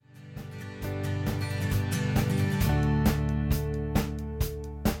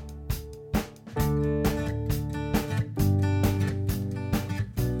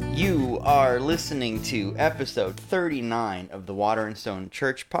are listening to episode 39 of the Water and Stone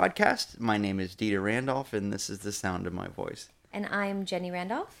Church podcast. My name is Dieter Randolph, and this is the sound of my voice. And I'm Jenny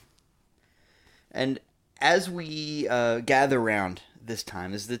Randolph. And as we gather around this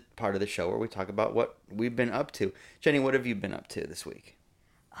time, this is the part of the show where we talk about what we've been up to. Jenny, what have you been up to this week?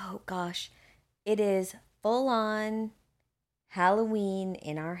 Oh, gosh. It is full-on Halloween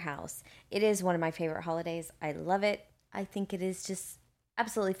in our house. It is one of my favorite holidays. I love it. I think it is just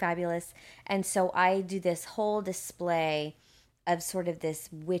absolutely fabulous. And so I do this whole display of sort of this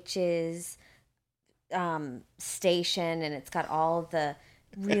witches station, and it's got all the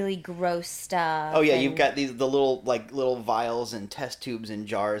really gross stuff. Oh yeah, you've got the little vials and test tubes and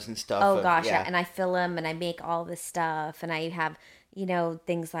jars and stuff. Yeah. And I fill them and I make all this stuff, and I have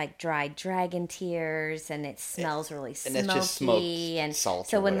things like dried dragon tears, and it smells really smoky. And it's just smoked salt.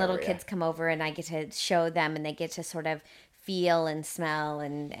 So when little kids come over and I get to show them, and they get to sort of feel and smell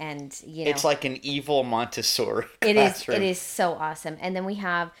and it's like an evil Montessori classroom. It is so awesome. And then we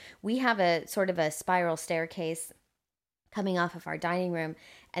have a sort of a spiral staircase coming off of our dining room,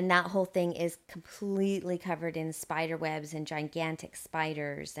 and that whole thing is completely covered in spider webs and gigantic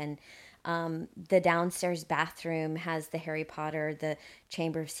spiders. And the downstairs bathroom has the Harry Potter, the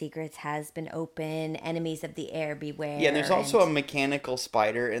Chamber of Secrets has been open, Enemies of the Air, beware. Yeah, and there's also a mechanical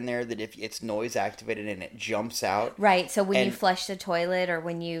spider in there that if it's noise activated and it jumps out. Right, so when you flush the toilet or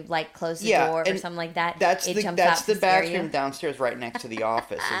when you close the door or something like that, that's the bathroom downstairs right next to the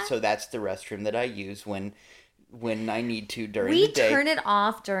office. And so that's the restroom that I use when I need to during the day. We turn it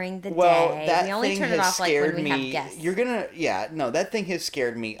off during the day. That we only turn it off when we have guests. That thing has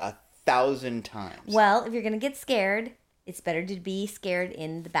scared me 1,000 times. Well, if you're going to get scared, it's better to be scared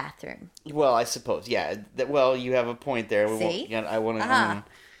in the bathroom. Well, I suppose, yeah. You have a point there. See? I want to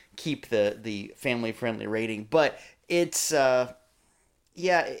keep the family-friendly rating. But it's, I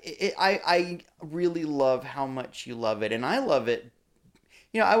really love how much you love it. And I love it.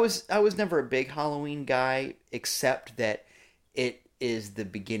 I was never a big Halloween guy, except that it is the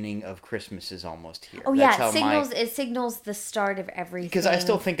beginning of Christmas is almost here. Oh yeah, it signals the start of everything. Because I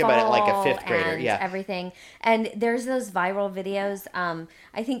still think about it like a fifth grader. Yeah, everything. And there's those viral videos.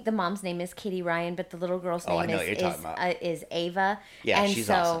 I think the mom's name is Katie Ryan, but the little girl's name is Ava. Yeah, and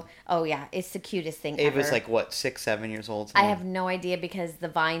she's awesome. Oh yeah, it's the cutest thing Ava's ever. like what, 6, 7 years old? I have no idea because the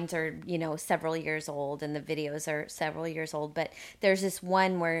vines are several years old and the videos are several years old. But there's this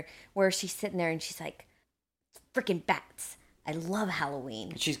one where she's sitting there and she's like, freaking bats. I love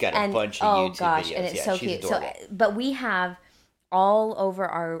Halloween. She's got a bunch of YouTube videos. And it's so cute. Adorable. But we have all over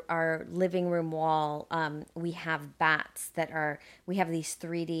our living room wall, we have bats we have these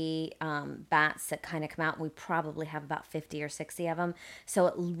 3D bats that kind of come out, and we probably have about 50 or 60 of them. So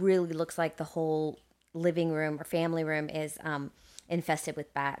it really looks like the whole living room or family room is infested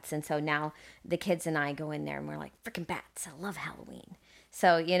with bats. And so now the kids and I go in there and we're like, freaking bats, I love Halloween.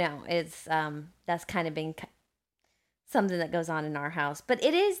 So, it's that's kind of been something that goes on in our house. But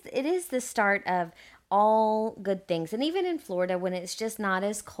it is the start of all good things. And even in Florida, when it's just not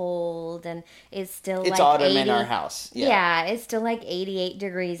as cold and it's autumn in our house. Yeah, it's still like 88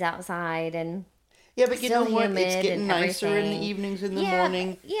 degrees outside and yeah, but you know what? It's getting nicer in the evenings, in the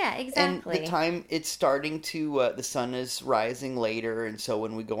morning. Yeah, exactly. And the time it's starting to, the sun is rising later. And so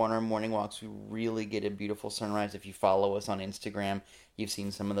when we go on our morning walks, we really get a beautiful sunrise. If you follow us on Instagram, you've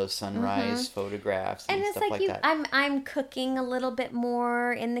seen some of those sunrise photographs and stuff like that. I'm cooking a little bit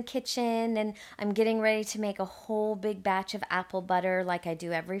more in the kitchen, and I'm getting ready to make a whole big batch of apple butter like I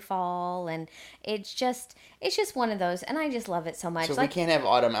do every fall, and it's just one of those, and I just love it so much. So we can't have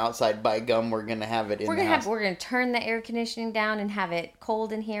autumn outside, by gum, we're gonna have it in the house. We're gonna turn the air conditioning down and have it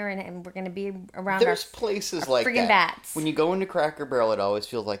cold in here, and we're gonna be around. There's places like friggin' that. Bats. When you go into Cracker Barrel, it always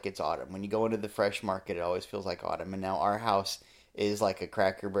feels like it's autumn. When you go into the Fresh Market, it always feels like autumn. And now our house is like a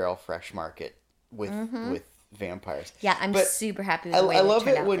Cracker Barrel Fresh Market with vampires. Yeah, I'm super happy with the way I love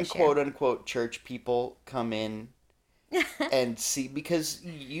it when quote unquote church people come in and see, because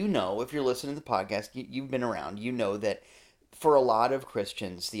if you're listening to the podcast, you've been around, that for a lot of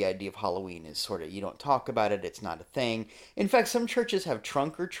Christians, the idea of Halloween is sort of, you don't talk about it, it's not a thing. In fact, some churches have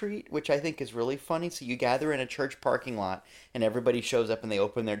trunk or treat, which I think is really funny. So you gather in a church parking lot and everybody shows up and they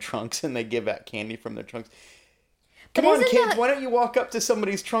open their trunks and they give out candy from their trunks. Come on, kids, why don't you walk up to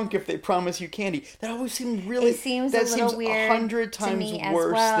somebody's trunk if they promise you candy? That always seems really... It seems a little weird 100 times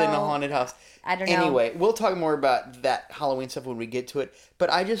worse than a haunted house. I don't know. Anyway, we'll talk more about that Halloween stuff when we get to it. But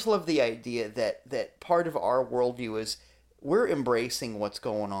I just love the idea that part of our worldview is we're embracing what's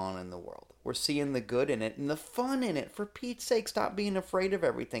going on in the world. We're seeing the good in it and the fun in it. For Pete's sake, stop being afraid of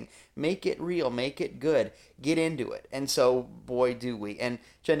everything. Make it real. Make it good. Get into it. And so, boy, do we. And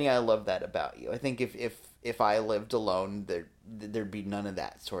Jenny, I love that about you. I think if I lived alone, there'd be none of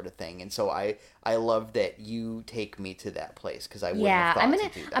that sort of thing. And so I love that you take me to that place, because I wouldn't have thought to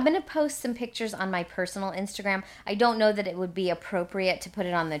do that. I'm gonna post some pictures on my personal Instagram. I don't know that it would be appropriate to put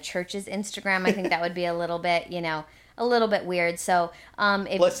it on the church's Instagram. I think that would be a little bit, a little bit weird. So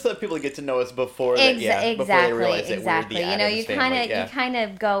let's let people get to know us before that. Exactly, before they realize that exactly. We're the Addams you kind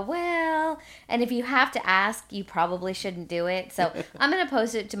of go, well, and if you have to ask, you probably shouldn't do it. So I'm gonna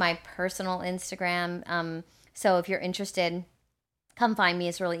post it to my personal Instagram. So if you're interested, come find me.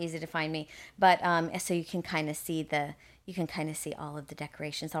 It's really easy to find me. But so you can kind of see all of the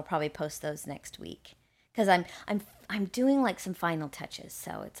decorations. I'll probably post those next week, because I'm doing like some final touches.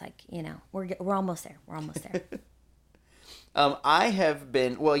 So it's like, we're almost there. We're almost there. I have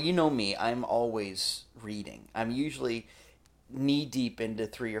been, well, you know me, I'm always reading. I'm usually knee deep into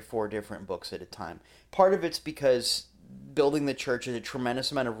 3 or 4 different books at a time. Part of it's because building the church is a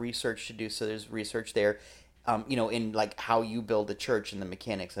tremendous amount of research to do, so there's research there, in like how you build a church and the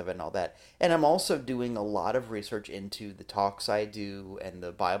mechanics of it and all that. And I'm also doing a lot of research into the talks I do and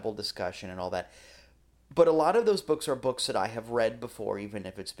the Bible discussion and all that. But a lot of those books are books that I have read before, even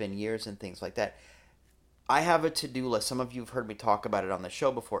if it's been years and things like that. I have a to-do list. Some of you have heard me talk about it on the show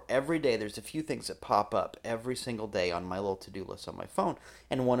before. Every day there's a few things that pop up every single day on my little to-do list on my phone,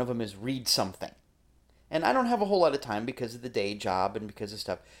 and one of them is read something. And I don't have a whole lot of time because of the day job and because of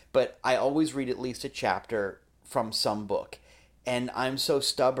stuff, but I always read at least a chapter from some book. And I'm so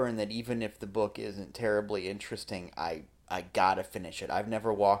stubborn that even if the book isn't terribly interesting, I gotta finish it. I've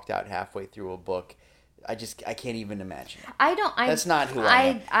never walked out halfway through a book. I can't even imagine it. That's not who I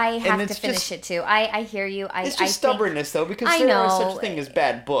am. I have to finish it too. I hear you. It's just stubbornness, though, because there is such a thing as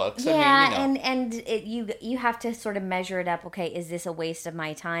bad books. Yeah, and you have to sort of measure it up. Okay, is this a waste of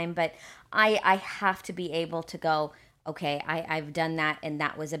my time? But I have to be able to go, okay, I've done that, and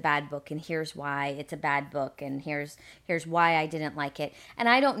that was a bad book, and here's why it's a bad book, and here's why I didn't like it. And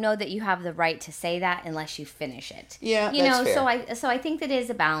I don't know that you have the right to say that unless you finish it. Yeah, that's fair. So I think that is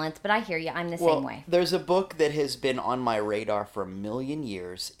a balance, but I hear you. I'm the same way. There's a book that has been on my radar for a million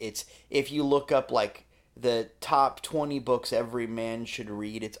years. It's, if you look up like the top 20 books every man should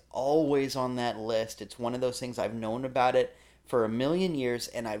read, it's always on that list. It's one of those things, I've known about it for a million years,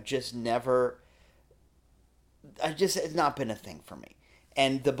 and I've just it's not been a thing for me.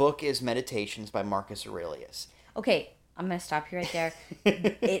 And the book is Meditations by Marcus Aurelius. Okay, I'm going to stop you right there.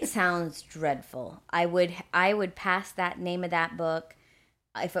 It sounds dreadful. I would pass that name of that book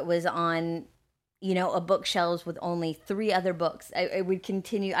if it was on, a bookshelves with only 3 other books. I would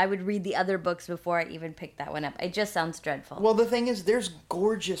continue. I would read the other books before I even picked that one up. It just sounds dreadful. Well, the thing is, there's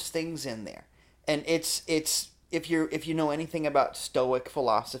gorgeous things in there. And it's if you know anything about Stoic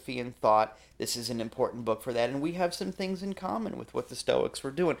philosophy and thought, this is an important book for that. And we have some things in common with what the Stoics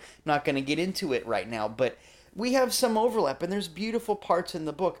were doing. Not going to get into it right now, but we have some overlap, and there's beautiful parts in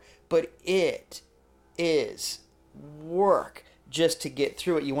the book, but it is work just to get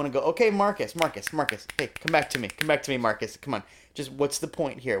through it. You want to go, okay, Marcus, hey, come back to me, Marcus, come on. Just, what's the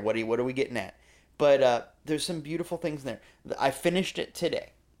point here? What are we getting at? But there's some beautiful things in there. I finished it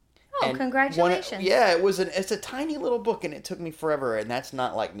today. Oh, congratulations. It's a tiny little book, and it took me forever, and that's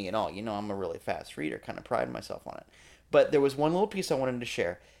not like me at all. I'm a really fast reader, kind of pride myself on it. But there was one little piece I wanted to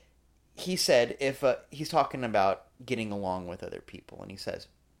share. He said, he's talking about getting along with other people, and he says,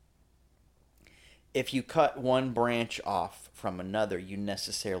 if you cut one branch off from another, you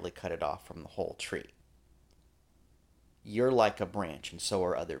necessarily cut it off from the whole tree. You're like a branch, and so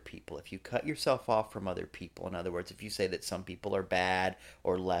are other people. If you cut yourself off from other people, in other words, if you say that some people are bad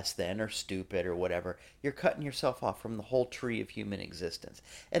or less than or stupid or whatever, you're cutting yourself off from the whole tree of human existence.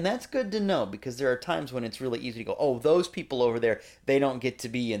 And that's good to know, because there are times when it's really easy to go, oh, those people over there, they don't get to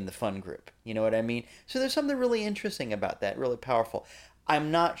be in the fun group. You know what I mean? So there's something really interesting about that, really powerful.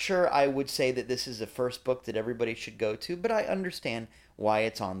 I'm not sure I would say that this is the first book that everybody should go to, but I understand why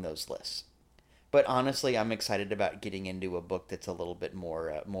it's on those lists. But honestly, I'm excited about getting into a book that's a little bit more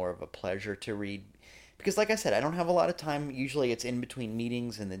of a pleasure to read. Because like I said, I don't have a lot of time. Usually it's in between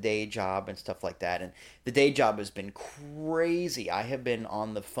meetings and the day job and stuff like that. And the day job has been crazy. I have been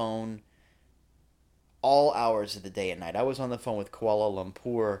on the phone all hours of the day and night. I was on the phone with Kuala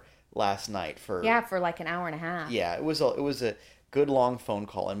Lumpur last night for like an hour and a half. Yeah, it was a good long phone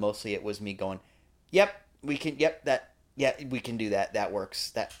call, and mostly it was me going, we can do that. That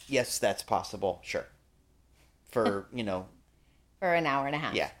works. Yes, that's possible. Sure. For, For an hour and a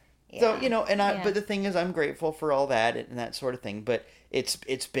half. Yeah. So, Yeah. but Yeah. the thing is, I'm grateful for all that and that sort of thing. But it's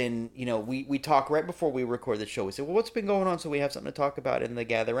been, we talk right before we record the show. We say, well, what's been going on? So we have something to talk about in the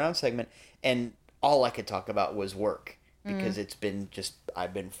Gather Round segment. And all I could talk about was work because it's been just,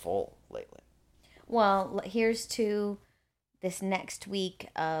 I've been full lately. Well, here's to this next week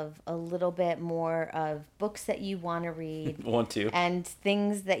of a little bit more of books that you want to read Want to. and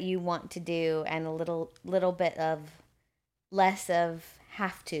things that you want to do and a little bit of less of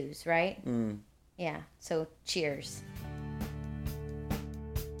have tos, right? Mm. Yeah. So cheers.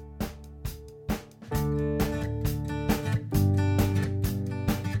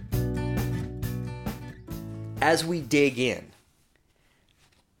 As we dig in,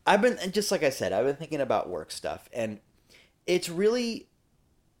 just like I said, I've been thinking about work stuff, and it's really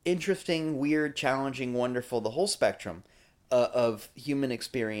interesting, weird, challenging, wonderful, the whole spectrum of human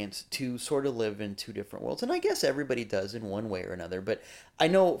experience to sort of live in two different worlds. And I guess everybody does in one way or another, but I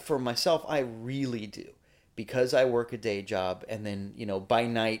know for myself, I really do. Because I work a day job and then, by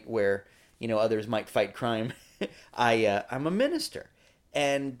night where, others might fight crime, I'm a minister.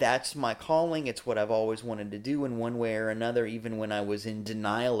 And that's my calling. It's what I've always wanted to do in one way or another. Even when I was in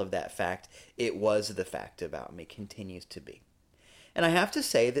denial of that fact, it was the fact about me, continues to be. And I have to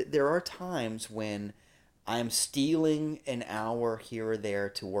say that there are times when I'm stealing an hour here or there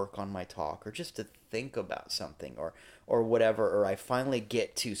to work on my talk or just to think about something or whatever, or I finally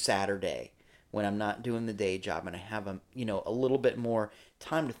get to Saturday when I'm not doing the day job and I have a little bit more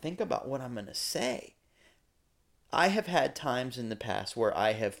time to think about what I'm going to say. I have had times in the past where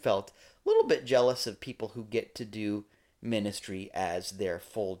I have felt a little bit jealous of people who get to do ministry as their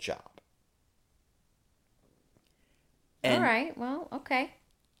full job. All And right. Well, okay.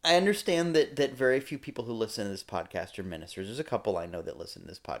 I understand that very few people who listen to this podcast are ministers. There's a couple I know that listen to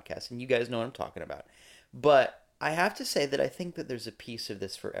this podcast, and you guys know what I'm talking about. But I have to say that I think that there's a piece of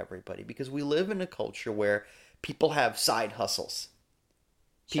this for everybody because we live in a culture where people have side hustles.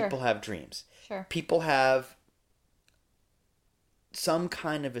 Sure. People have dreams. Sure. People have some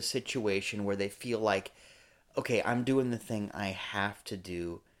kind of a situation where they feel like, okay, I'm doing the thing I have to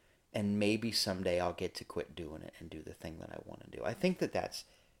do, and maybe someday I'll get to quit doing it and do the thing that I want to do. I think that that's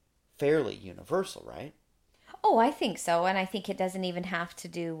fairly universal, right? Oh, I think so. And I think it doesn't even have to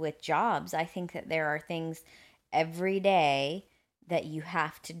do with jobs. I think that there are things every day that you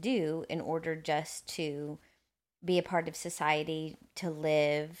have to do in order just to be a part of society, to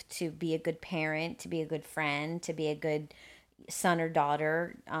live, to be a good parent, to be a good friend, to be a good son or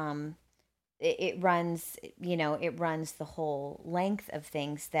daughter. It runs, it runs the whole length of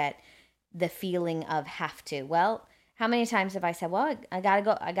things that the feeling of have to. Well, how many times have I said, well, I gotta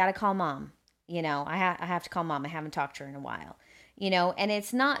go, I gotta call mom. I have to call mom. I haven't talked to her in a while. And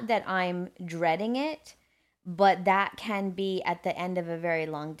it's not that I'm dreading it, but that can be at the end of a very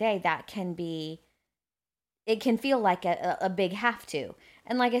long day. It can feel like a big have to.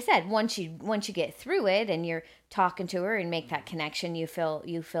 And like I said, once you get through it and you're talking to her and make that connection, you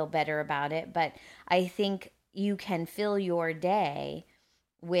feel better about it. But I think you can fill your day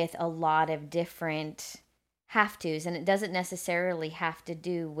with a lot of different have tos, and it doesn't necessarily have to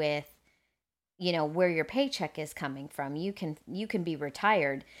do with where your paycheck is coming from. You can be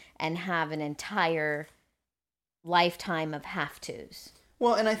retired and have an entire lifetime of have tos.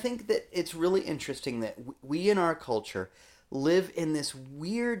 Well, and I think that it's really interesting that we in our culture live in this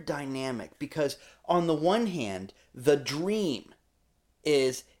weird dynamic because on the one hand, the dream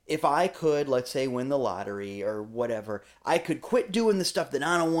is if I could, let's say, win the lottery or whatever, I could quit doing the stuff that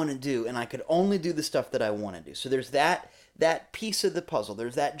I don't want to do and I could only do the stuff that I want to do. So there's that piece of the puzzle.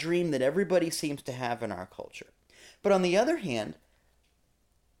 There's that dream that everybody seems to have in our culture. But on the other hand,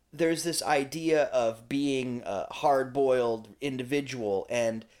 there's this idea of being a hard-boiled individual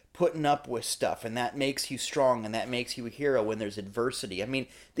and putting up with stuff, and that makes you strong and that makes you a hero when there's adversity. I mean,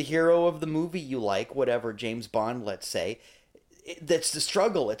 the hero of the movie you like, whatever, James Bond, let's say, that's the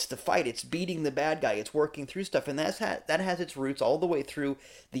struggle, it's the fight, it's beating the bad guy, it's working through stuff, and that has its roots all the way through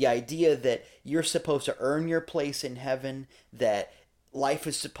the idea that you're supposed to earn your place in heaven, that life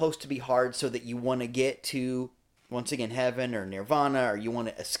is supposed to be hard so that you want to get to, once again, heaven or nirvana, or you want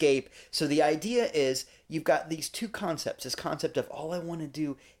to escape. So the idea is you've got these two concepts, this concept of all I want to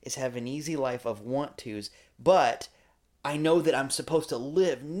do is have an easy life of want tos, but I know that I'm supposed to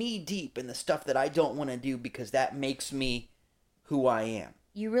live knee deep in the stuff that I don't want to do because that makes me who I am.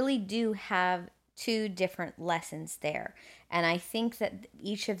 You really do have two different lessons there. And I think that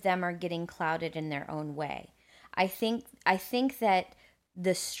each of them are getting clouded in their own way. I think that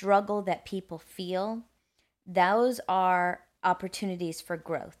the struggle that people feel, those are opportunities for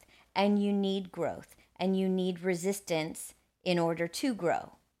growth. And you need growth. And you need resistance in order to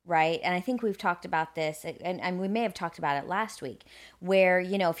grow. right? And I think we've talked about this, and we may have talked about it last week, where,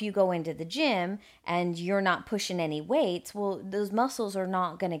 if you go into the gym and you're not pushing any weights, well, those muscles are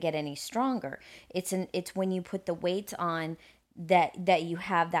not going to get any stronger. It's when you put the weights on that you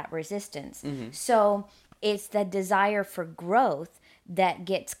have that resistance. So it's the desire for growth that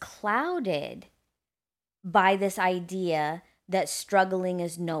gets clouded by this idea that struggling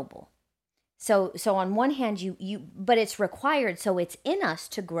is noble. So on one hand, but it's required, so it's in us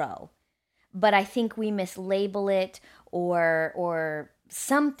to grow. But I think we mislabel it or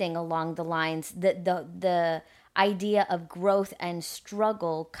something along the lines that the idea of growth and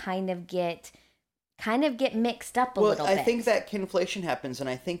struggle kind of get mixed up a little bit. Well, I think that conflation happens, and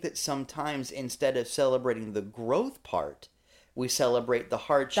I think that sometimes instead of celebrating the growth part, we celebrate the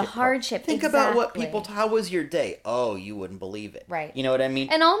hardship. The hardship. Think about what people. How was your day? Oh, you wouldn't believe it. Right. You know what I mean?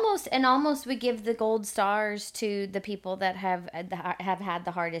 And almost we give the gold stars to the people that have had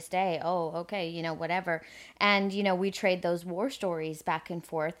the hardest day. Oh, okay, whatever. And we trade those war stories back and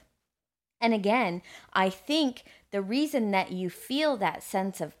forth. And again, I think the reason that you feel that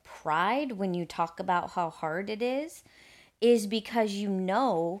sense of pride when you talk about how hard it is because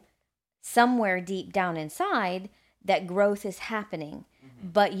somewhere deep down inside that growth is happening,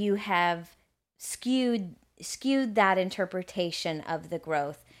 but you have skewed that interpretation of the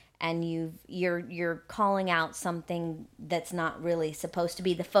growth, and you're calling out something that's not really supposed to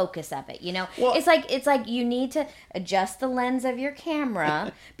be the focus of it. Well, it's like you need to adjust the lens of your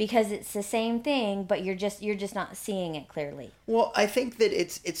camera because it's the same thing, but you're just not seeing it clearly. Well, I think that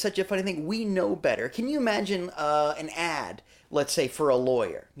it's such a funny thing. We know better. Can you imagine an ad? Let's say for a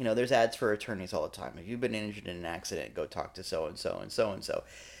lawyer. There's ads for attorneys all the time. If you've been injured in an accident, go talk to so and so and so and so.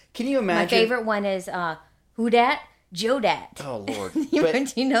 Can you imagine? My favorite one is who dat? Joe Dat. Oh, Lord. Have you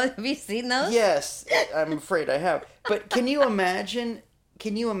seen those? Yes, I'm afraid I have. But can you imagine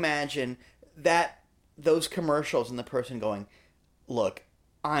that those commercials and the person going, look,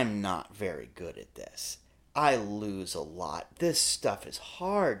 I'm not very good at this. I lose a lot. This stuff is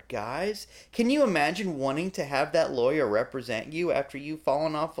hard, guys. Can you imagine wanting to have that lawyer represent you after you've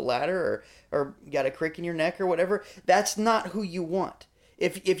fallen off a ladder or got a crick in your neck or whatever? That's not who you want.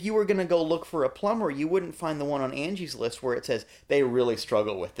 If you were going to go look for a plumber, you wouldn't find the one on Angie's list where it says they really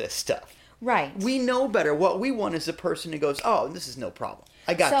struggle with this stuff. Right. We know better. What we want is a person who goes, oh, this is no problem.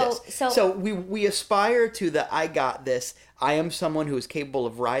 I got this. So we aspire to the I got this. I am someone who is capable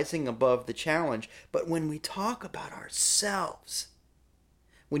of rising above the challenge. But when we talk about ourselves,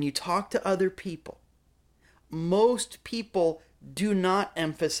 when you talk to other people, most people do not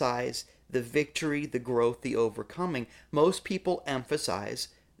emphasize the victory, the growth, the overcoming. Most people emphasize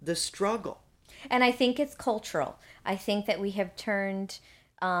the struggle. And I think it's cultural. I think that we have turned,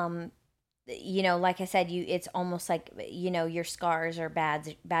 like I said, it's almost like, your scars are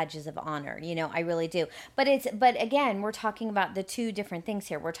badges of honor. I really do. But again, we're talking about the two different things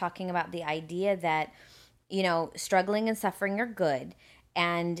here. We're talking about the idea that, struggling and suffering are good.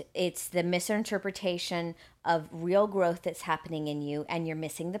 And it's the misinterpretation of real growth that's happening in you, and you're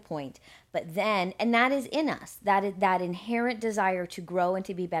missing the point. But then, and that is in us, that inherent desire to grow and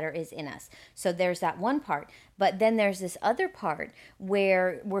to be better is in us. So there's that one part. But then there's this other part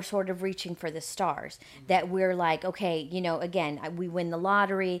where we're sort of reaching for the stars, that we're like, okay, again, we win the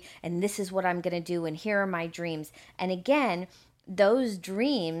lottery, and this is what I'm going to do, and here are my dreams. And again, those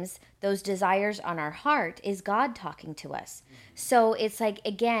dreams, those desires on our heart is God talking to us. So it's like,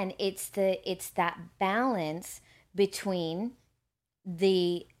 again, it's that balance between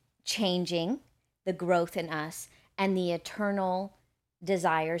the changing, the growth in us, and the eternal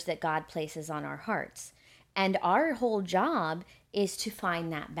desires that God places on our hearts. And our whole job is to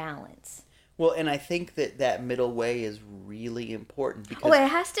find that balance. Well, and I think that middle way is really important because... Oh, it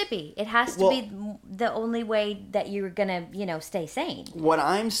has to be. It has to be the only way that you're going to, stay sane. What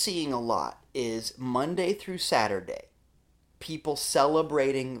I'm seeing a lot is Monday through Saturday, people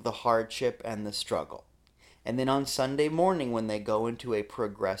celebrating the hardship and the struggle. And then on Sunday morning when they go into a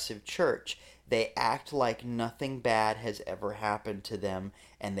progressive church, they act like nothing bad has ever happened to them,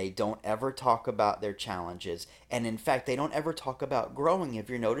 and they don't ever talk about their challenges. And in fact, they don't ever talk about growing. Have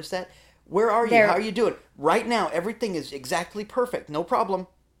you noticed that? Where are you? How are you doing? Right now, everything is exactly perfect. No problem.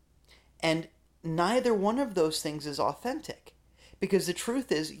 And neither one of those things is authentic. Because the truth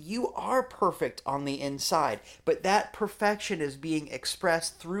is, you are perfect on the inside. But that perfection is being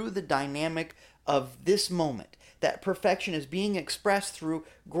expressed through the dynamic of this moment. That perfection is being expressed through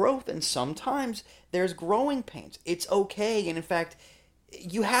growth. And sometimes there's growing pains. It's okay. And in fact,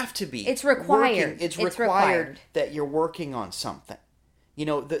 you have to be. It's required. It's required that you're working on something. You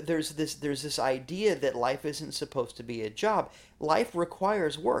know, there's this idea that life isn't supposed to be a job. Life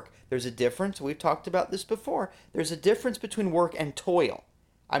requires work. There's a difference. We've talked about this before. There's a difference between work and toil.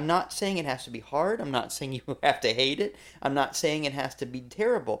 I'm not saying it has to be hard. I'm not saying you have to hate it. I'm not saying it has to be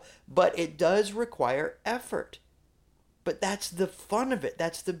terrible. But it does require effort. But that's the fun of it.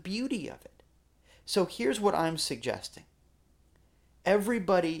 That's the beauty of it. So here's what I'm suggesting.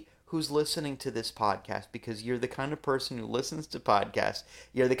 Everybody who's listening to this podcast, because you're the kind of person who listens to podcasts,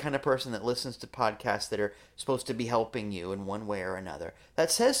 you're the kind of person that listens to podcasts that are supposed to be helping you in one way or another, that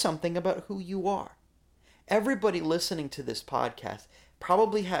says something about who you are. Everybody listening to this podcast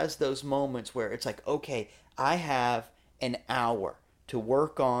probably has those moments where it's like, okay, I have an hour to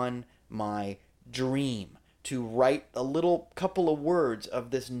work on my dream, to write a little couple of words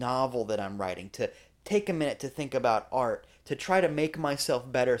of this novel that I'm writing, to take a minute to think about art, to try to make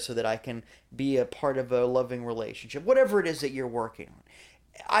myself better so that I can be a part of a loving relationship, whatever it is that you're working on.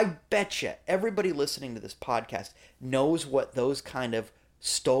 I bet you everybody listening to this podcast knows what those kind of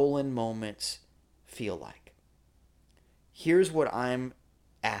stolen moments feel like. Here's what I'm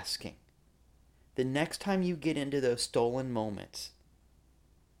asking. The next time you get into those stolen moments,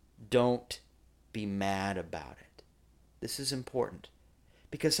 don't be mad about it. This is important.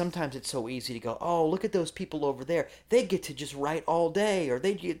 Because sometimes it's so easy to go, oh, look at those people over there. They get to just write all day, or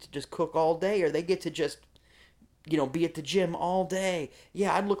they get to just cook all day, or they get to just, be at the gym all day.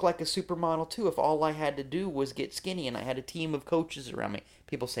 Yeah, I'd look like a supermodel too if all I had to do was get skinny and I had a team of coaches around me.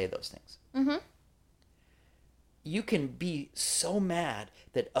 People say those things. Mm-hmm. You can be so mad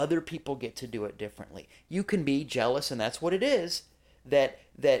that other people get to do it differently. You can be jealous, and that's what it is, that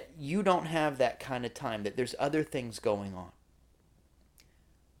you don't have that kind of time, that there's other things going on.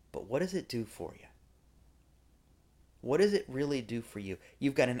 But what does it do for you? What does it really do for you?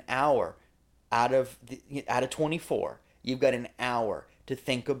 You've got an hour out of 24. You've got an hour to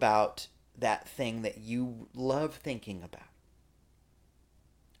think about that thing that you love thinking about.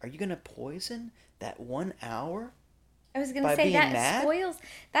 Are you going to poison that 1 hour? I was going to say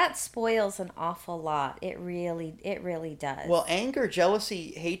that spoils an awful lot. It really does. Well, anger,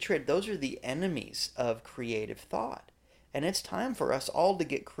 jealousy, hatred, those are the enemies of creative thought. And it's time for us all to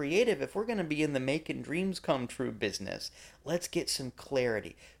get creative. If we're going to be in the making dreams come true business, let's get some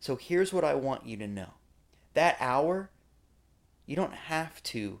clarity. So here's what I want you to know. That hour, you don't have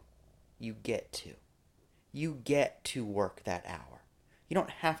to, you get to. You get to work that hour. You don't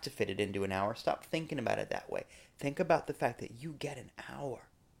have to fit it into an hour. Stop thinking about it that way. Think about the fact that you get an hour.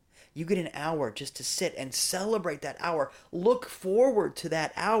 You get an hour just to sit and celebrate that hour. Look forward to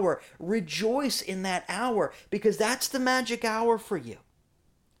that hour. Rejoice in that hour, because that's the magic hour for you.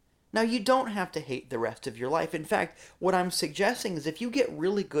 Now, you don't have to hate the rest of your life. In fact, what I'm suggesting is if you get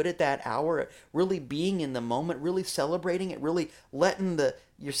really good at that hour, at really being in the moment, really celebrating it, really letting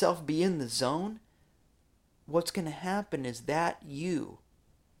yourself be in the zone, what's going to happen is that the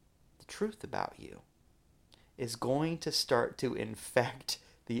truth about you, is going to start to infect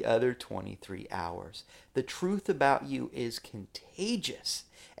the other 23 hours. The truth about you is contagious.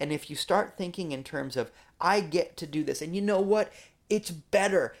 And if you start thinking in terms of, I get to do this, and you know what? It's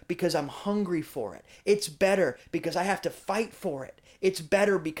better because I'm hungry for it. It's better because I have to fight for it. It's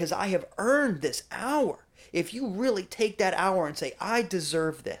better because I have earned this hour. If you really take that hour and say, I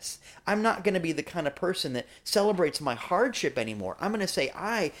deserve this. I'm not going to be the kind of person that celebrates my hardship anymore. I'm going to say,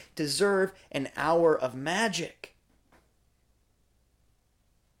 I deserve an hour of magic.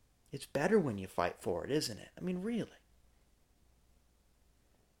 It's better when you fight for it, isn't it? I mean, really.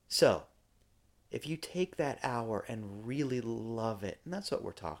 So, if you take that hour and really love it, and that's what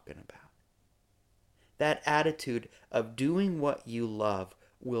we're talking about, that attitude of doing what you love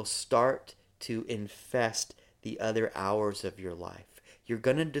will start to infest the other hours of your life. You're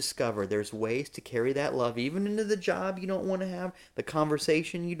going to discover there's ways to carry that love even into the job you don't want to have, the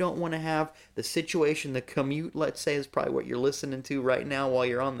conversation you don't want to have, the situation, the commute, let's say, is probably what you're listening to right now while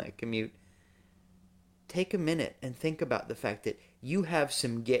you're on that commute. Take a minute and think about the fact that you have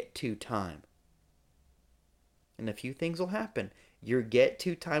some get-to time. And a few things will happen. Your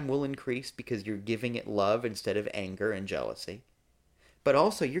get-to time will increase because you're giving it love instead of anger and jealousy. But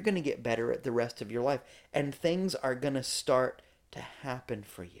also, you're going to get better at the rest of your life. And things are going to start to happen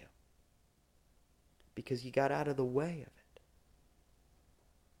for you. Because you got out of the way of it.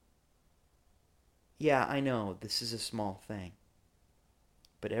 Yeah, I know, this is a small thing.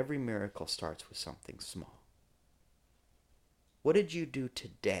 But every miracle starts with something small. What did you do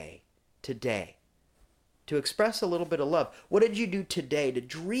today? To express a little bit of love. What did you do today to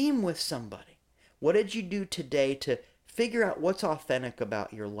dream with somebody? What did you do today to figure out what's authentic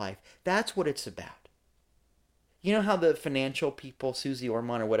about your life? That's what it's about. You know how the financial people, Susie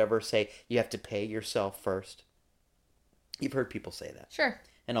Orman or whatever, say you have to pay yourself first? You've heard people say that. Sure.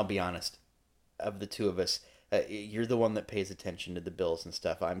 And I'll be honest, of the two of us, you're the one that pays attention to the bills and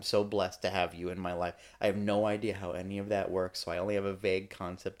stuff. I'm so blessed to have you in my life. I have no idea how any of that works, so I only have a vague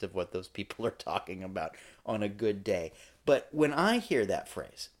concept of what those people are talking about on a good day. But when I hear that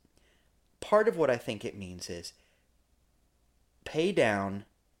phrase, part of what I think it means is pay down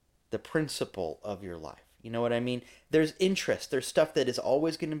the principle of your life. You know what I mean? There's interest. There's stuff that is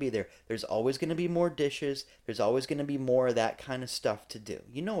always going to be there. There's always going to be more dishes. There's always going to be more of that kind of stuff to do.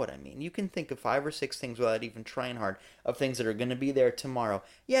 You know what I mean? You can think of 5 or 6 things without even trying hard of things that are going to be there tomorrow.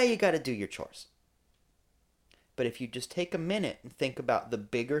 Yeah, you got to do your chores. But if you just take a minute and think about the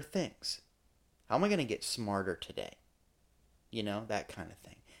bigger things, how am I going to get smarter today? You know, that kind of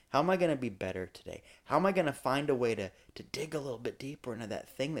thing. How am I going to be better today? How am I going to find a way to dig a little bit deeper into that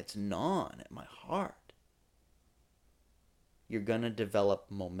thing that's gnawing at my heart? You're going to develop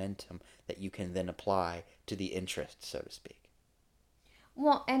momentum that you can then apply to the interest, so to speak.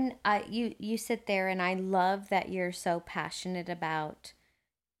 Well, and you sit there, and I love that you're so passionate about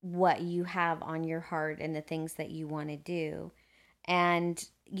what you have on your heart and the things that you want to do. And,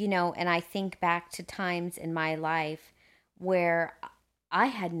 you know, and I think back to times in my life where I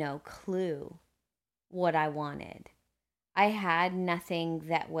had no clue what I wanted. I had nothing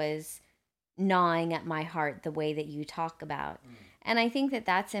that was gnawing at my heart the way that you talk about. And I think that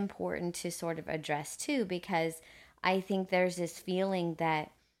that's important to sort of address too, because I think there's this feeling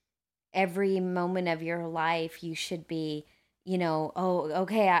that every moment of your life you should be, you know, oh,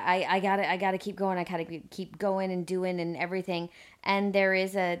 okay, I gotta keep going. I gotta keep going and doing and everything. And there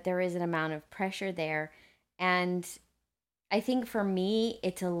is an amount of pressure there. And I think for me,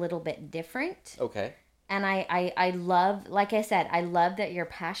 it's a little bit different. Okay. And I love, like I said, I love that you're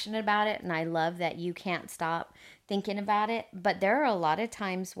passionate about it, and I love that you can't stop thinking about it. But there are a lot of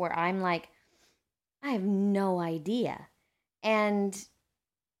times where I'm like, I have no idea. And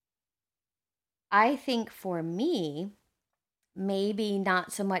I think for me, maybe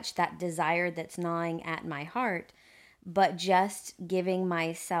not so much that desire that's gnawing at my heart, but just giving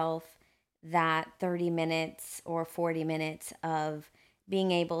myself that 30 minutes or 40 minutes of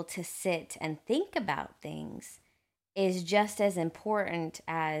being able to sit and think about things is just as important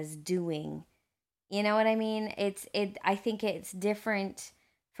as doing. You know what I mean? I think it's different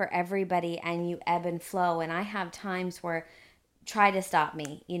for everybody, and you ebb and flow. And I have times where try to stop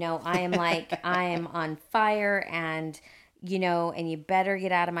me. You know, I am like, I am on fire, and you know, and you better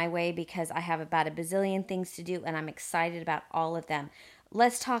get out of my way because I have about a bazillion things to do and I'm excited about all of them.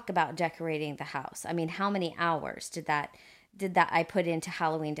 Let's talk about decorating the house. I mean, how many hours did that I put into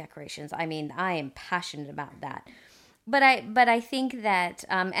Halloween decorations? I mean, I am passionate about that. But I think that,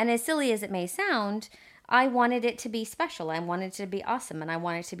 and as silly as it may sound, I wanted it to be special. I wanted it to be awesome, and I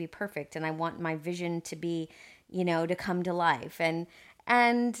want it to be perfect, and I want my vision to be, you know, to come to life.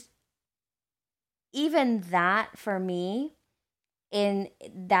 And even that for me, in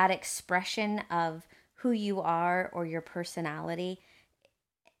that expression of who you are or your personality,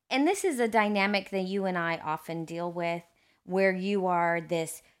 and this is a dynamic that you and I often deal with, where you are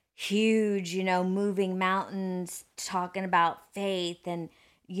this huge, you know, moving mountains, talking about faith and,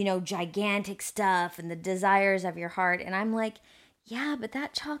 you know, gigantic stuff and the desires of your heart. And I'm like, yeah, but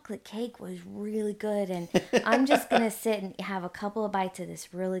that chocolate cake was really good. And I'm just going to sit and have a couple of bites of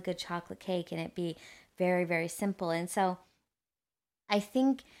this really good chocolate cake and it be very, very simple. And so I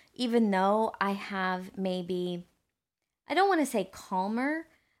think even though I have maybe, I don't want to say calmer,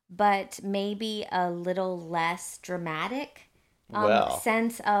 but maybe a little less dramatic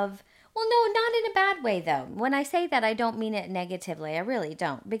sense of, well, no, not in a bad way, though. When I say that, I don't mean it negatively. I really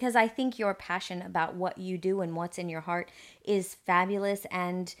don't. Because I think your passion about what you do and what's in your heart is fabulous.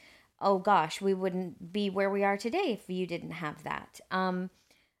 And, oh gosh, we wouldn't be where we are today if you didn't have that.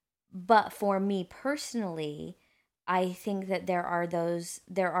 But for me personally, I think that there are those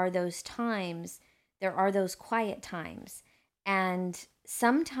times, there are those quiet times. And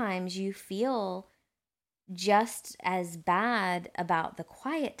sometimes you feel just as bad about the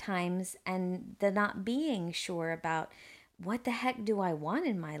quiet times and the not being sure about what the heck do I want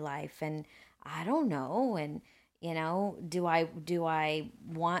in my life, and I don't know, and you know, do I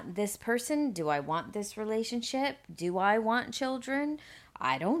want this person? Do I want this relationship? Do I want children?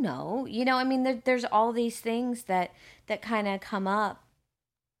 I don't know. You know, I mean, there's all these things that kind of come up,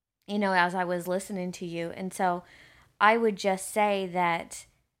 you know, as I was listening to you. And so I would just say that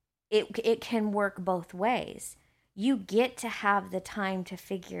it can work both ways. You get to have the time to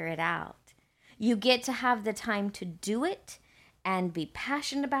figure it out. You get to have the time to do it and be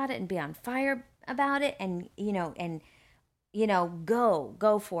passionate about it and be on fire about it, and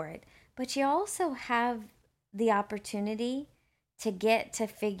go for it. But you also have the opportunity to get to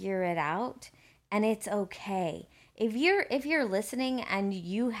figure it out, and it's okay. If you're listening and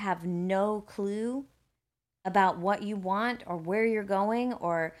you have no clue about what you want or where you're going,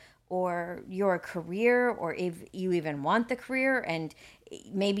 or your career, or if you even want the career, and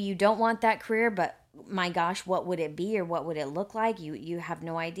maybe you don't want that career, but my gosh, what would it be, or what would it look like? You have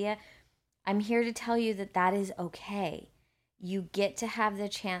no idea. I'm here to tell you that that is okay. You get to have the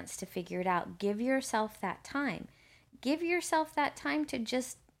chance to figure it out. Give yourself that time. Give yourself that time to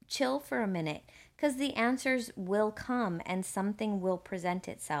just chill for a minute, because the answers will come and something will present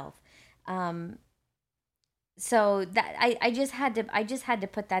itself. So that I just had to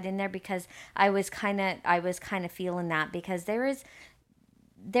put that in there, because I was kind of feeling that, because there's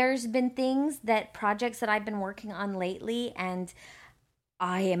been projects that I've been working on lately, and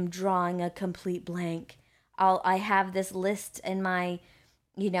I am drawing a complete blank. I have this list in my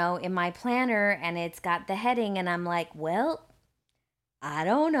planner, and it's got the heading, and I'm like, well, I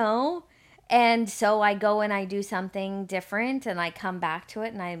don't know. And so I go and I do something different, and I come back to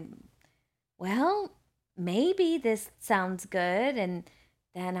it, and well, maybe this sounds good, and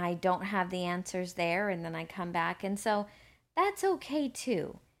then I don't have the answers there, and then I come back. And so that's okay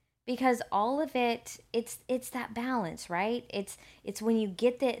too, because all of it's that balance, right? It's when you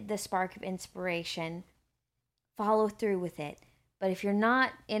get the spark of inspiration, follow through with it. But if you're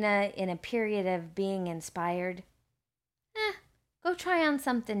not in a period of being inspired, go try on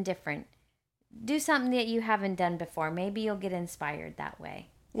something different. Do something that you haven't done before. Maybe you'll get inspired that way.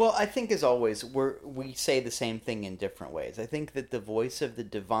 Well, I think as always, we say the same thing in different ways. I think that the voice of the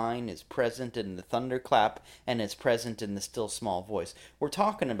divine is present in the thunderclap and is present in the still small voice. We're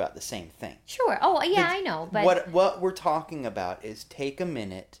talking about the same thing. Sure. Oh, yeah, I know. But what we're talking about is take a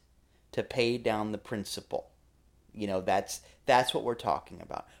minute to pay down the principal. That's what we're talking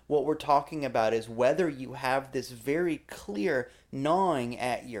about. What we're talking about is whether you have this very clear gnawing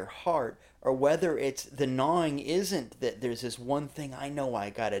at your heart, or whether it's the gnawing isn't that there's this one thing I know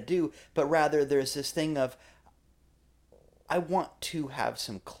I gotta do, but rather there's this thing of, I want to have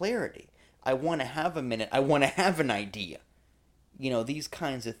some clarity. I want to have a minute. I want to have an idea. These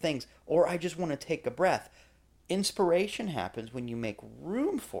kinds of things. Or I just want to take a breath. Inspiration happens when you make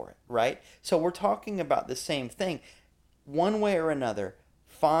room for it, right? So we're talking about the same thing. One way or another,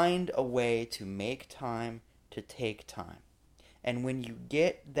 find a way to make time to take time. And when you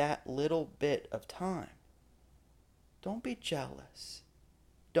get that little bit of time, don't be jealous.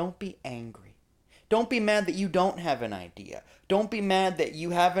 Don't be angry. Don't be mad that you don't have an idea. Don't be mad that you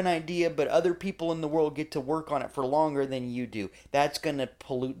have an idea, but other people in the world get to work on it for longer than you do. That's going to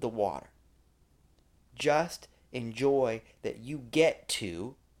pollute the water. Just enjoy that you get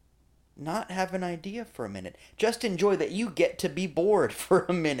to not have an idea for a minute. Just enjoy that you get to be bored for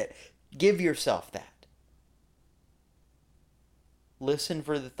a minute. Give yourself that. Listen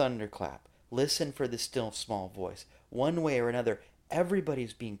for the thunderclap. Listen for the still small voice. One way or another,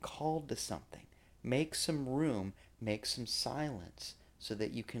 everybody's being called to something. Make some room, make some silence so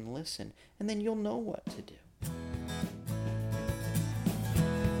that you can listen, and then you'll know what to do.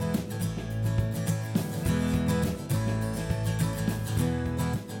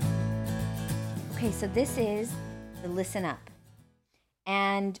 Okay, so this is the Listen Up.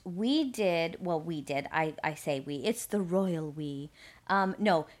 And I say we, it's the royal we.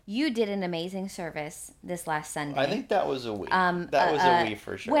 No, you did an amazing service this last Sunday. I think that was a we. That was a we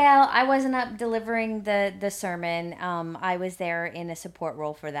for sure. Well, I wasn't up delivering the sermon. I was there in a support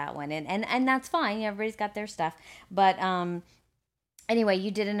role for that one. And that's fine. Everybody's got their stuff. But anyway, you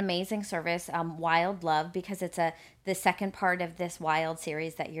did an amazing service, Wild Love, because it's the second part of this Wild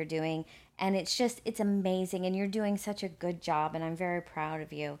series that you're doing. And it's amazing, and you're doing such a good job, and I'm very proud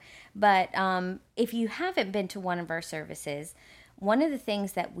of you. But if you haven't been to one of our services, one of the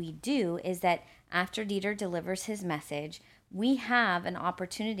things that we do is that after Dieter delivers his message, we have an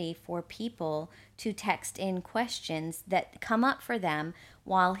opportunity for people to text in questions that come up for them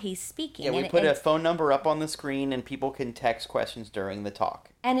while he's speaking. Yeah, we put a phone number up on the screen, and people can text questions during the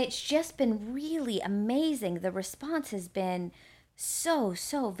talk. And it's just been really amazing. The response has been so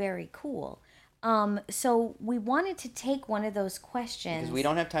very cool. So we wanted to take one of those questions, because we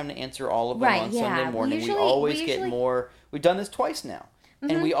don't have time to answer all of them on Sunday morning. We always get more. We've done this twice now,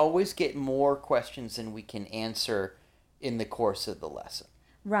 and we always get more questions than we can answer in the course of the lesson.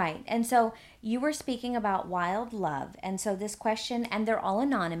 Right. And so you were speaking about Wild Love, and so this question, and they're all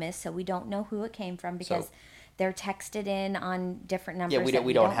anonymous, so we don't know who it came from, because they're texted in on different numbers. Yeah,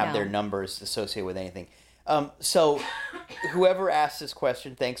 we don't have their numbers associated with anything. So whoever asked this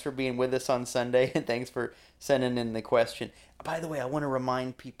question, thanks for being with us on Sunday, and thanks for sending in the question. By the way, I want to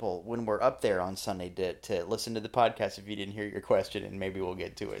remind people when we're up there on Sunday to listen to the podcast if you didn't hear your question, and maybe we'll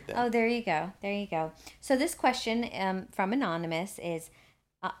get to it then. Oh, there you go. There you go. So this question from Anonymous is,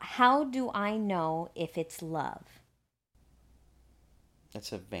 how do I know if it's love?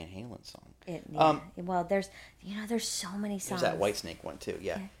 That's a Van Halen song. Well, there's so many songs. There's that Whitesnake one too.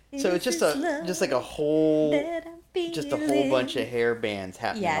 Yeah. So it's just like a whole bunch of hair bands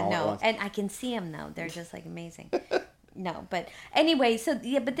happening all at once. And I can see them though. They're just like amazing. No, but anyway,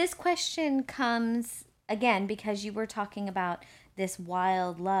 but this question comes again because you were talking about this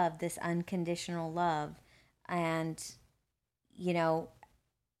wild love, this unconditional love, and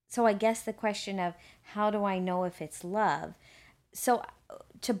so I guess the question of how do I know if it's love? So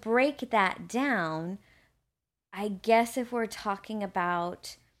to break that down, I guess if we're talking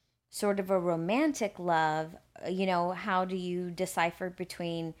about sort of a romantic love, how do you decipher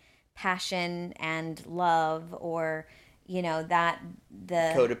between passion and love, or that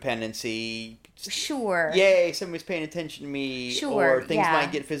the codependency? Sure. Yay, somebody's paying attention to me. Sure. Or things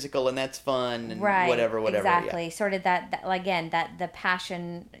might get physical and that's fun and right, whatever. Exactly. Yeah. Sort of that again, that the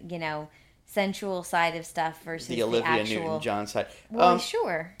passion, sensual side of stuff versus the Olivia actual Newton-John side. Well,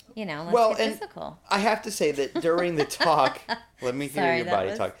 sure. Let's get physical. I have to say that during the talk, let me hear your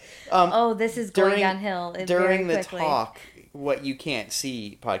body talk. This is going downhill. During the talk, what you can't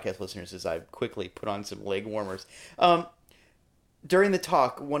see, podcast listeners, is I quickly put on some leg warmers. During the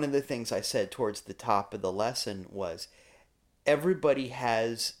talk, one of the things I said towards the top of the lesson was, everybody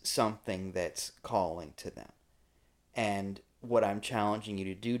has something that's calling to them. And what I'm challenging you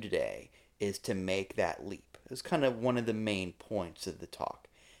to do today is to make that leap. It's kind of one of the main points of the talk.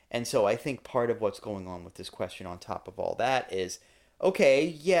 And so I think part of what's going on with this question on top of all that is, okay,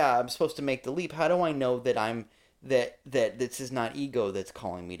 yeah, I'm supposed to make the leap. How do I know that that this is not ego that's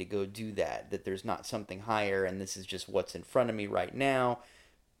calling me to go do that there's not something higher and this is just what's in front of me right now?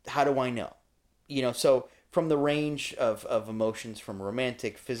 How do I know? So from the range of emotions, from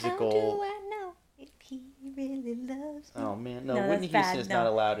romantic, physical... How do I know if he really loves me? Oh, man. No, Whitney Houston is not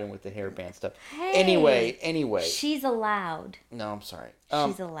allowed in with the hairband stuff. Hey, anyway. She's allowed. No, I'm sorry.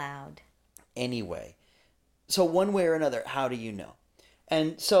 She's allowed. Anyway. So one way or another, how do you know?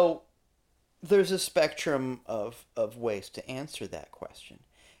 And so there's a spectrum of ways to answer that question.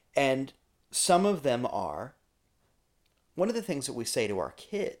 And some of them are, one of the things that we say to our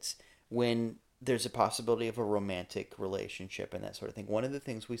kids when there's a possibility of a romantic relationship and that sort of thing, one of the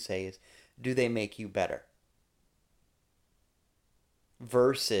things we say is, do they make you better?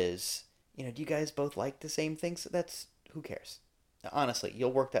 Versus, do you guys both like the same things? That's, who cares? Honestly,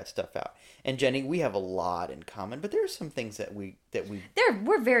 you'll work that stuff out. And Jenny, we have a lot in common, but there are some things that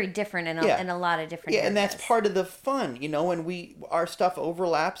we're very different in a lot of different areas. And that's part of the fun, and our stuff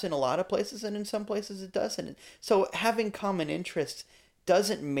overlaps in a lot of places, and in some places it doesn't. So having common interests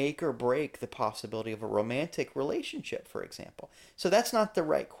doesn't make or break the possibility of a romantic relationship, for example. So that's not the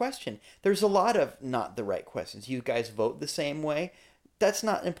right question. There's a lot of not the right questions. You guys vote the same way. That's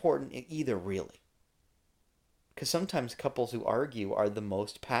not important either, really. Because sometimes couples who argue are the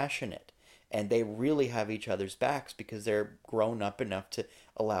most passionate, and they really have each other's backs because they're grown up enough to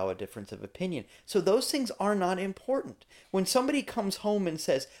allow a difference of opinion. So those things are not important. When somebody comes home and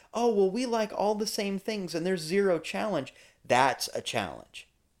says, oh, well, we like all the same things and there's zero challenge, that's a challenge.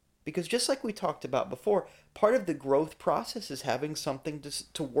 Because just like we talked about before, part of the growth process is having something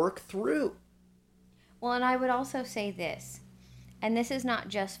to work through. Well, and I would also say this, and this is not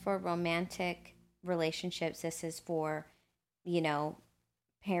just for romantic relationships, this is for,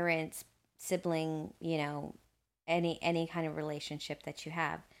 parents, sibling, any kind of relationship that you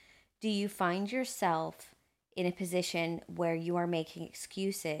have. Do you find yourself in a position where you are making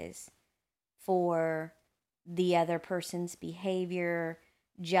excuses for the other person's behavior,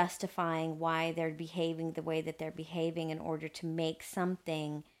 justifying why they're behaving the way that they're behaving in order to make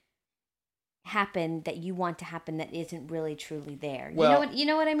something happen that you want to happen that isn't really truly there? You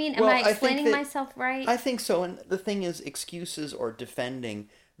know what I mean? Am I explaining myself right? I think so. And the thing is, excuses or defending,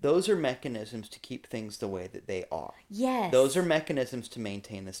 those are mechanisms to keep things the way that they are. Yes. Those are mechanisms to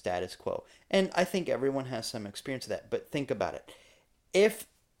maintain the status quo. And I think everyone has some experience of that. But think about it. If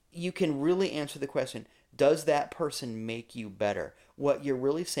you can really answer the question, does that person make you better? What you're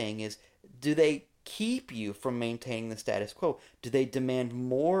really saying is, do they keep you from maintaining the status quo? Do they demand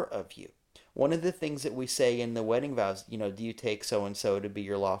more of you? One of the things that we say in the wedding vows, do you take so-and-so to be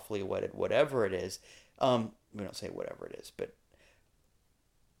your lawfully wedded, whatever it is. We don't say whatever it is, but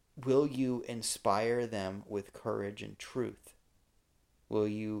will you inspire them with courage and truth? Will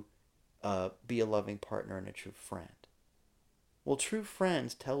you be a loving partner and a true friend. Well, true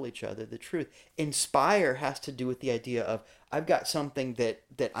friends tell each other the truth. Inspire has to do with the idea of I've got something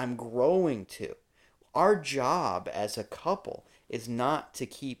that I'm growing to. Our job as a couple is not to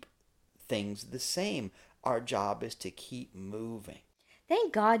keep things the same. Our job is to keep moving.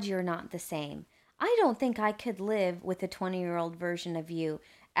 Thank God you're not the same. I don't think I could live with a 20-year-old version of you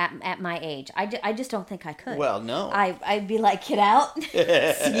at my age. I just don't think I could. Well, no. I'd be like, get out.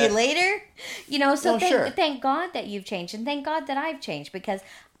 See you later. So Well, thank God that you've changed. And thank God that I've changed, because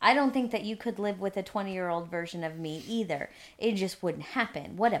I don't think that you could live with a 20-year-old version of me either. It just wouldn't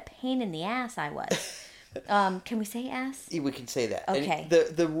happen. What a pain in the ass I was. Can we say ass? We can say that. Okay.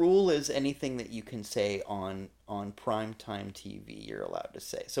 And the rule is anything that you can say on primetime TV, you're allowed to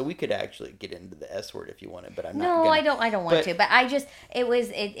say. So we could actually get into the S word if you wanted, but I'm not. No, gonna. I don't want to. But it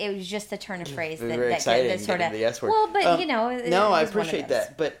was just a turn of phrase Very exciting. Sort of the S word. Well, but No, I appreciate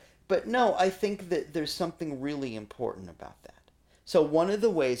that, but no, I think that there's something really important about that. So one of the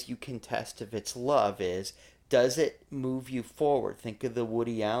ways you can test if it's love is, does it move you forward? Think of the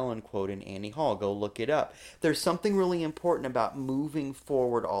Woody Allen quote in Annie Hall. Go look it up. There's something really important about moving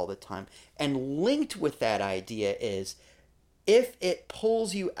forward all the time. And linked with that idea is if it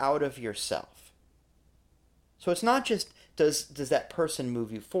pulls you out of yourself. So it's not just does that person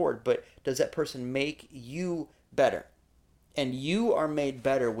move you forward, but does that person make you better? And you are made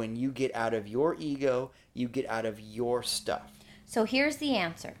better when you get out of your ego, you get out of your stuff. So here's the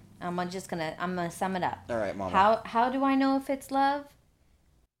answer. I'm gonna sum it up. All right, Mama. How do I know if it's love?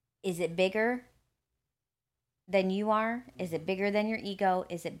 Is it bigger than you are? Is it bigger than your ego?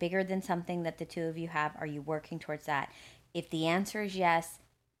 Is it bigger than something that the two of you have? Are you working towards that? If the answer is yes,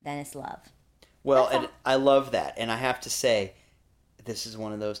 then it's love. Well, and I love that. And I have to say, this is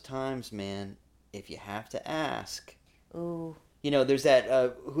one of those times, man, if you have to ask. Ooh. There's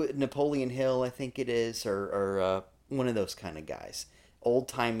that Napoleon Hill, I think it is, or one of those kind of guys.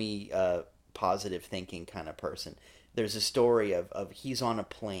 Old-timey, positive thinking kind of person. There's a story of he's on a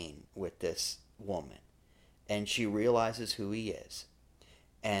plane with this woman, and she realizes who he is.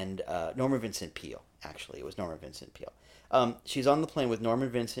 And Norman Vincent Peale, actually. It was Norman Vincent Peale. She's on the plane with Norman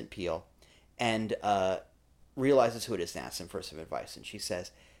Vincent Peale and realizes who it is and asks him for some advice. And she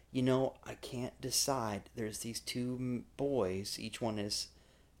says, I can't decide. There's these two boys. Each one has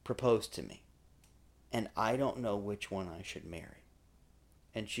proposed to me. And I don't know which one I should marry.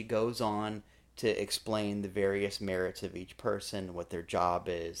 And she goes on to explain the various merits of each person, what their job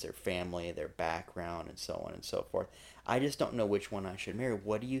is, their family, their background, and so on and so forth. I just don't know which one I should marry.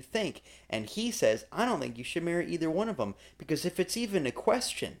 What do you think? And he says, I don't think you should marry either one of them, because if it's even a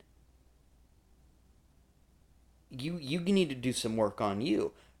question, you need to do some work on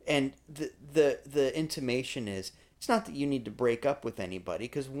you. And the intimation is, it's not that you need to break up with anybody,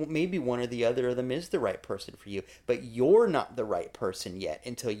 because maybe one or the other of them is the right person for you, but you're not the right person yet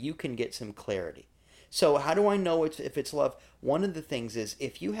until you can get some clarity. So how do I know if it's love? One of the things is,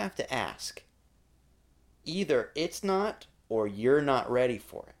 if you have to ask, either it's not or you're not ready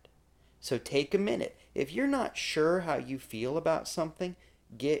for it. So take a minute. If you're not sure how you feel about something,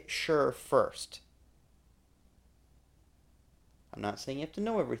 get sure first. I'm not saying you have to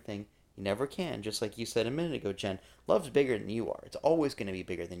know everything. You never can. Just like you said a minute ago, Jen, love's bigger than you are. It's always going to be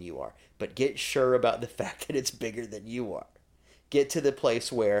bigger than you are. But get sure about the fact that it's bigger than you are. Get to the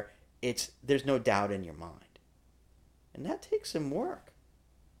place where there's no doubt in your mind. And that takes some work.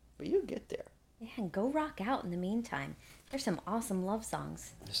 But you'll get there. Yeah, and go rock out in the meantime. There's some awesome love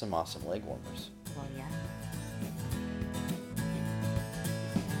songs. There's some awesome leg warmers. Well, yeah.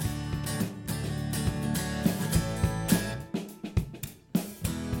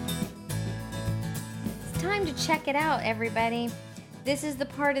 Time to check it out, everybody. This is the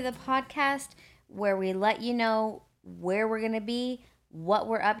part of the podcast where we let you know where we're going to be, what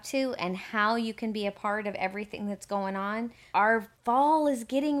we're up to, and how you can be a part of everything that's going on. Our fall is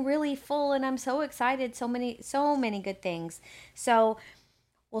getting really full, and I'm so excited. So many good things. So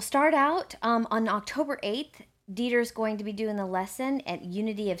we'll start out on October 8th. Dieter's going to be doing the lesson at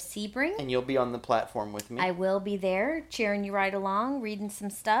Unity of Sebring. And you'll be on the platform with me. I will be there, cheering you right along, reading some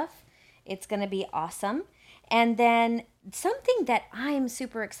stuff. It's going to be awesome. And then something that I'm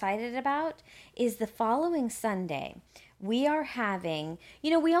super excited about is the following Sunday. We are having,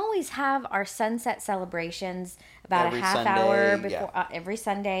 we always have our sunset celebrations about every a half Sunday, hour before yeah. Every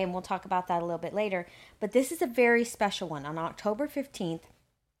Sunday, and we'll talk about that a little bit later. But this is a very special one. On October 15th,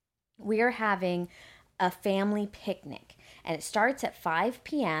 we are having a family picnic. And it starts at 5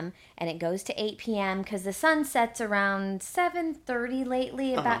 p.m. and it goes to 8 p.m. because the sun sets around 7:30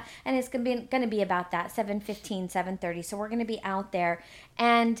 lately, and it's gonna be about that 7:15, 7:30. So we're gonna be out there,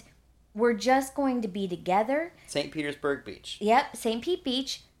 and We're just going to be together. St. Petersburg Beach. Yep, St. Pete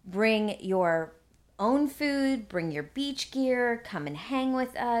Beach. Bring your own food, bring your beach gear, come and hang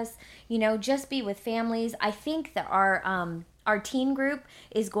with us. Just be with families. I think that our teen group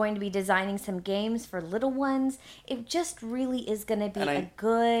is going to be designing some games for little ones. It just really is going to be a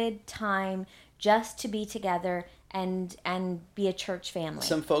good time just to be together and be a church family.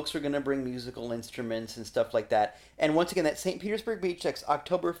 Some folks are going to bring musical instruments and stuff like that. And once again, that's St. Petersburg Beach. That's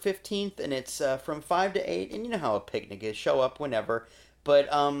October 15th, and it's from 5 to 8. And you know how a picnic is. Show up whenever. But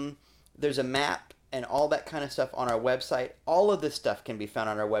there's a map and all that kind of stuff on our website. All of this stuff can be found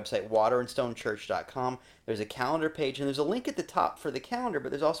on our website, waterandstonechurch.com. There's a calendar page, and there's a link at the top for the calendar, but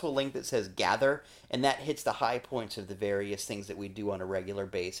there's also a link that says Gather, and that hits the high points of the various things that we do on a regular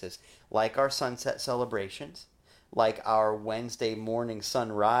basis, like our sunset celebrations, like our Wednesday morning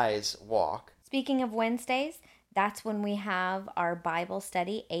sunrise walk. Speaking of Wednesdays, that's when we have our Bible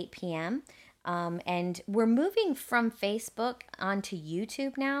study, 8 p.m., and we're moving from Facebook onto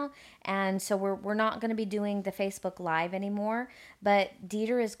YouTube now, and so we're not going to be doing the Facebook Live anymore, but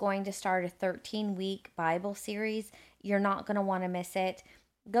Dieter is going to start a 13-week Bible series. You're not going to want to miss it.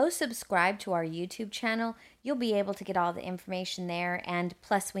 Go subscribe to our YouTube channel. You'll be able to get all the information there, and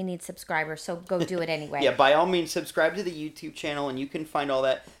plus we need subscribers, so go do it anyway. Yeah, by all means, subscribe to the YouTube channel, and you can find all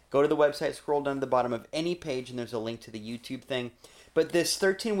that. Go to the website, scroll down to the bottom of any page, and there's a link to the YouTube thing. But this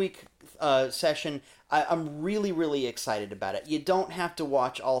 13-week session, I'm really, really excited about it. You don't have to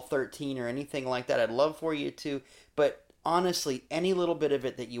watch all 13 or anything like that. I'd love for you to, but honestly, any little bit of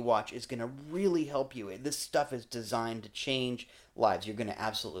it that you watch is going to really help you. This stuff is designed to change lives. You're going to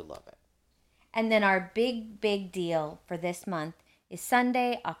absolutely love it. And then our big, big deal for this month is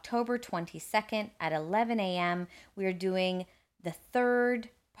Sunday, October 22nd at 11 a.m. We are doing the third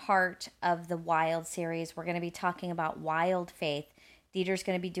part of the Wild series. We're going to be talking about wild faith. Dieter's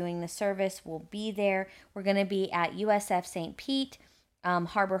going to be doing the service. We'll be there. We're going to be at USF St. Pete,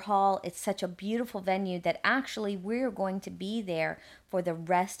 Harbor Hall. It's such a beautiful venue that actually we're going to be there for the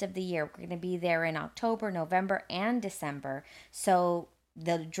rest of the year. We're going to be there in October, November, and December. So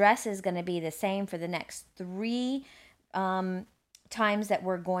the dress is going to be the same for the next 3 times that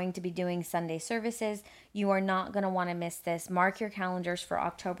we're going to be doing Sunday services. You are not going to want to miss this. Mark your calendars for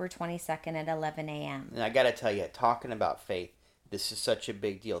October 22nd at 11 a.m. And I got to tell you, talking about faith, this is such a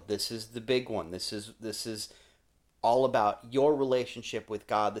big deal. This is the big one. This is all about your relationship with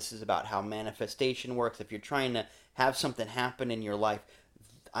God. This is about how manifestation works. If you're trying to have something happen in your life,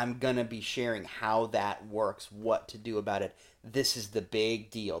 I'm going to be sharing how that works, what to do about it. This is the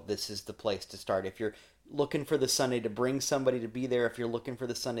big deal. This is the place to start. If you're looking for the Sunday to bring somebody to be there, if you're looking for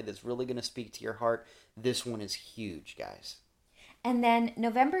the Sunday that's really going to speak to your heart, this one is huge, guys. And then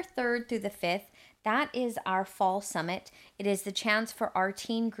November 3rd through the 5th, that is our fall summit. It is the chance for our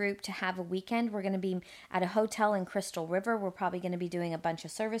teen group to have a weekend. We're going to be at a hotel in Crystal River. We're probably going to be doing a bunch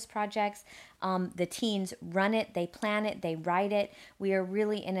of service projects. The teens run it, they plan it, they write it. We are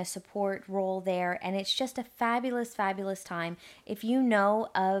really in a support role there, and it's just a fabulous, fabulous time. If you know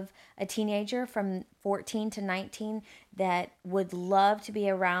of a teenager from 14 to 19 that would love to be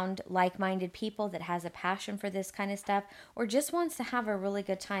around like-minded people, that has a passion for this kind of stuff, or just wants to have a really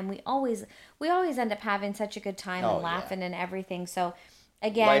good time, we always end up having such a good time and laughing and everything. So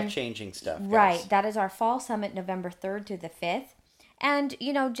again, life-changing stuff, guys. Right, that is our fall summit, November 3rd through the 5th. And,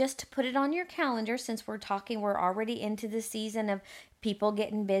 just to put it on your calendar, since we're already into the season of people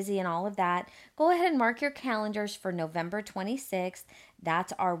getting busy and all of that, go ahead and mark your calendars for November 26th.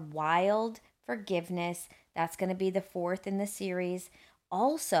 That's our Wild Forgiveness. That's going to be the 4th in the series.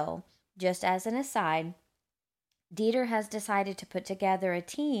 Also, just as an aside, Dieter has decided to put together a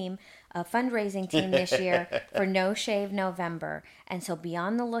fundraising team this year for No Shave November. And so be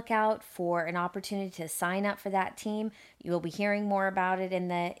on the lookout for an opportunity to sign up for that team. You will be hearing more about it in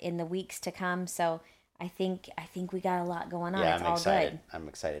the weeks to come. So I think we got a lot going on. Yeah, it's I'm all excited. good. I'm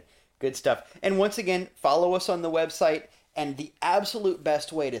excited. Good stuff. And once again, follow us on the website. And the absolute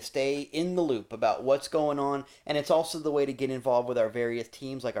best way to stay in the loop about what's going on, and it's also the way to get involved with our various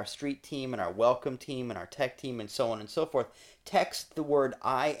teams, like our street team and our welcome team and our tech team and so on and so forth, text the word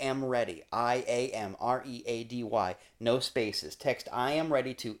I am ready, IAMREADY, no spaces. Text I am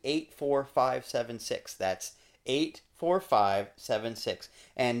ready to 84576. That's 84576.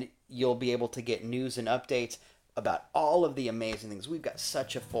 And you'll be able to get news and updates about all of the amazing things. We've got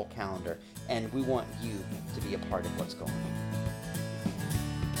such a full calendar, and we want you to be a part of what's going on.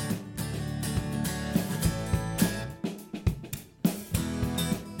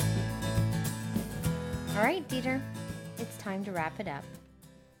 All right, Dieter, it's time to wrap it up.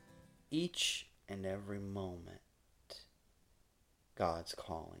 Each and every moment, God's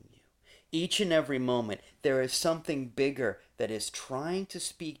calling you. Each and every moment, there is something bigger that is trying to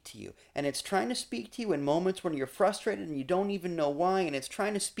speak to you. And it's trying to speak to you in moments when you're frustrated and you don't even know why. And it's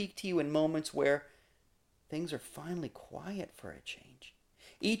trying to speak to you in moments where things are finally quiet for a change.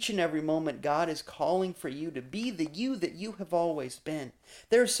 Each and every moment, God is calling for you to be the you that you have always been.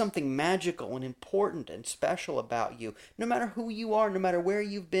 There's something magical and important and special about you. No matter who you are, no matter where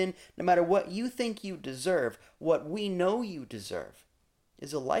you've been, no matter what you think you deserve, what we know you deserve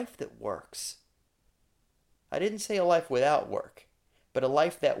is a life that works. I didn't say a life without work, but a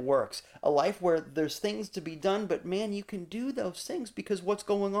life that works. A life where there's things to be done, but man, you can do those things because what's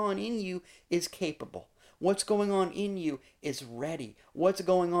going on in you is capable. What's going on in you is ready. What's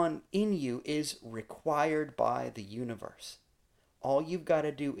going on in you is required by the universe. All you've got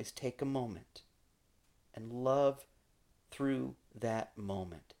to do is take a moment and love through that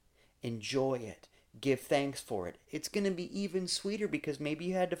moment. Enjoy it. Give thanks for it. It's going to be even sweeter because maybe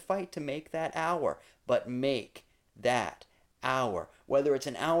you had to fight to make that hour, but make that hour. Whether it's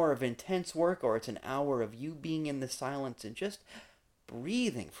an hour of intense work or it's an hour of you being in the silence and just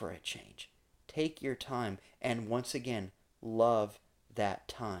breathing for a change. Take your time and once again, love that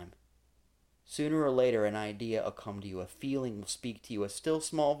time. Sooner or later, an idea will come to you, a feeling will speak to you, a still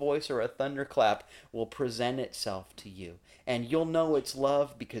small voice or a thunderclap will present itself to you. And you'll know it's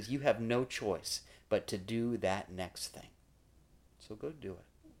love because you have no choice but to do that next thing. So go do it.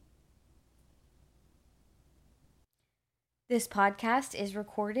 This podcast is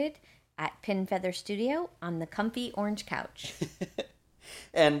recorded at Pin Feather Studio on the comfy orange couch.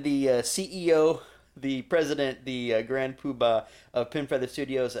 And the CEO, the president, the grand poobah of Pin Feather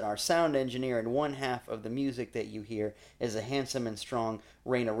Studios, and our sound engineer, and one half of the music that you hear is a handsome and strong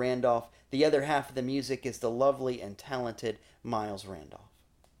Raina Randolph. The other half of the music is the lovely and talented Miles Randolph.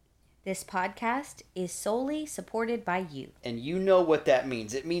 This podcast is solely supported by you. And you know what that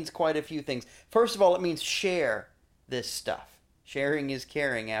means. It means quite a few things. First of all, it means share this stuff. Sharing is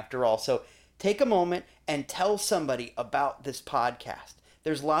caring, after all. So take a moment and tell somebody about this podcast.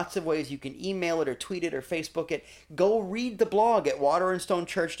 There's lots of ways you can email it or tweet it or Facebook it. Go read the blog at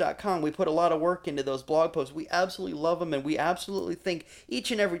waterandstonechurch.com. We put a lot of work into those blog posts. We absolutely love them, and we absolutely think each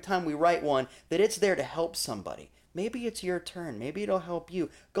and every time we write one that it's there to help somebody. Maybe it's your turn. Maybe it'll help you.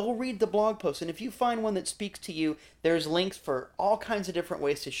 Go read the blog post, and if you find one that speaks to you, there's links for all kinds of different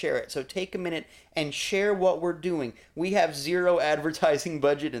ways to share it. So take a minute and share what we're doing. We have zero advertising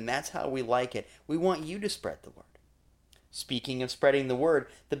budget, and that's how we like it. We want you to spread the word. Speaking of spreading the word,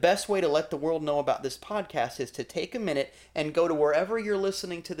 the best way to let the world know about this podcast is to take a minute and go to wherever you're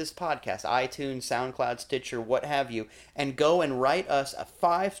listening to this podcast, iTunes, SoundCloud, Stitcher, what have you, and go and write us a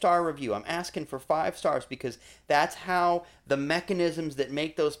 5-star review. I'm asking for 5 stars because that's how the mechanisms that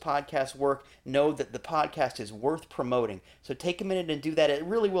make those podcasts work know that the podcast is worth promoting. So take a minute and do that. It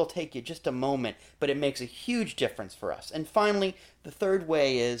really will take you just a moment, but it makes a huge difference for us. And finally, the third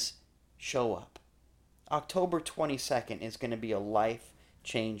way is show up. October 22nd is going to be a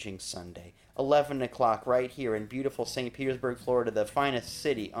life-changing Sunday. 11 o'clock right here in beautiful St. Petersburg, Florida, the finest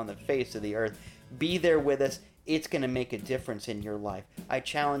city on the face of the earth. Be there with us. It's going to make a difference in your life. I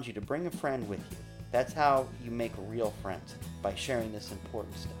challenge you to bring a friend with you. That's how you make real friends, by sharing this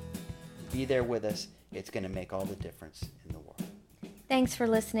important stuff. Be there with us. It's going to make all the difference in the world. Thanks for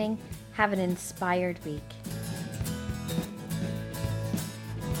listening. Have an inspired week.